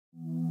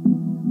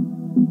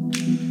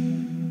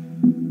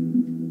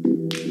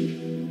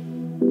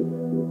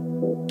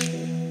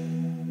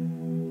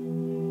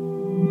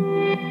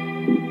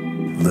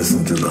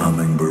Listen to the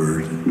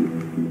hummingbird,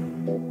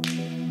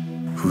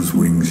 whose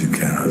wings you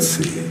cannot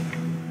see.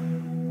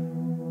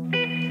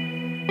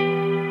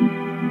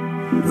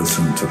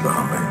 Listen to the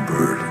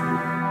hummingbird.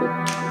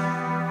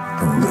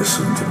 Don't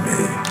listen to me.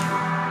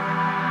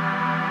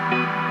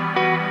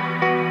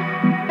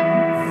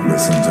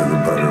 Listen to the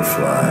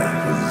butterfly,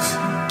 whose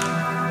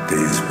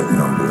days but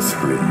number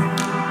 3.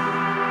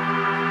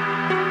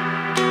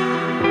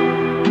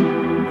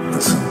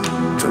 Listen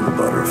to the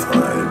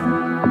butterfly.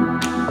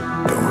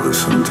 Don't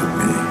listen to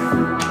me.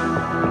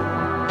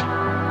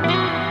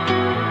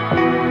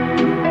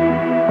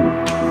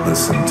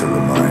 Listen to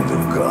the mind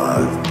of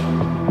God,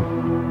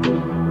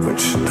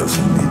 which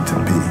doesn't need to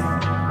be.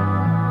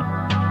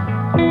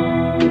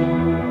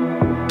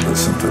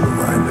 Listen to the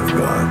mind of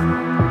God.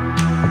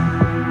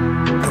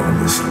 Don't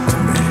listen to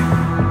me.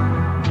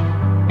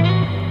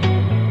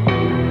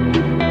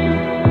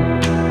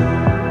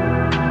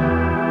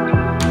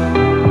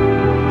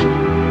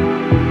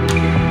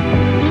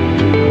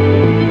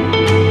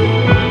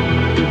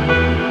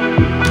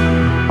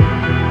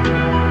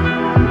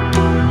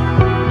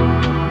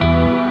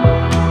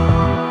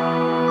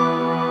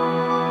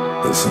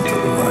 Listen to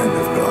the mind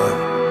of God.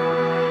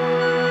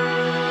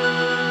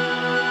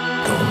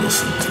 Don't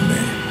listen to me.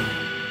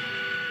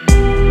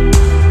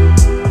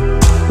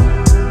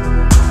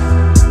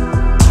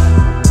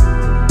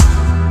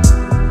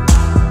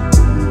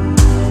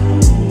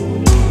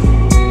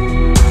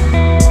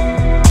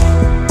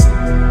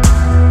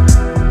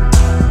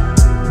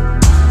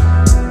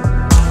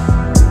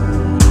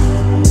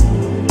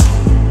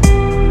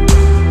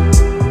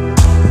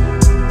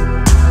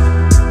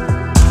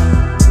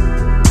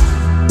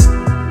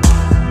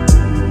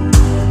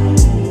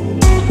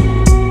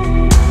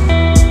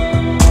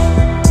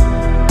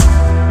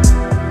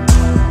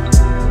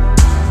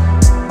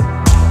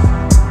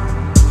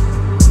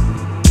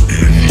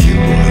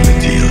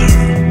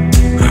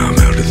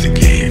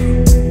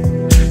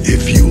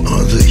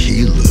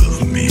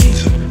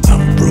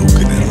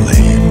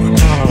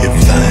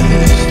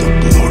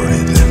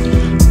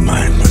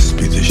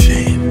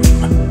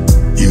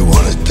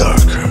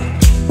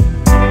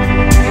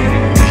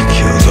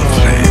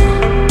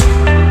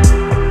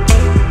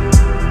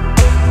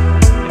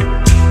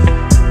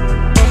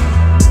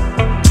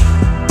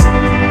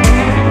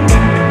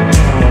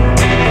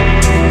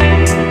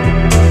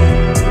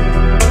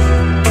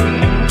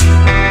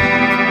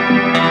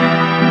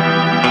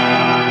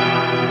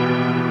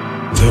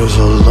 There's a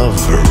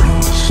lover in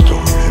the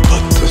story,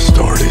 but the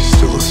story's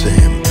still the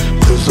same.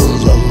 There's a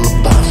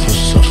lullaby for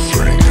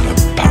suffering and a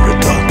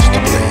paradox to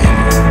blame.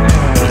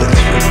 But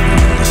it's written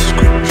in the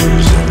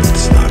scriptures and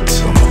it's not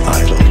some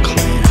idle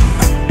claim.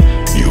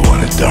 You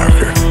want it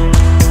darker?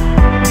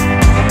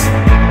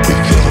 We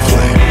kill the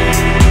flame.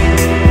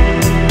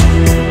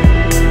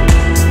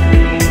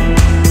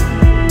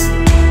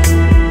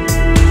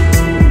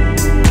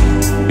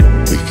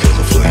 We kill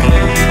the flame.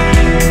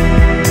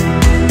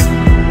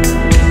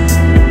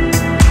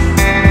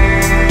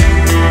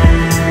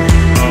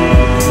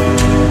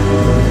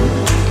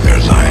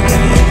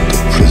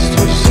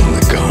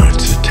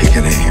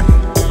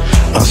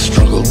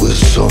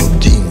 So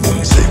deep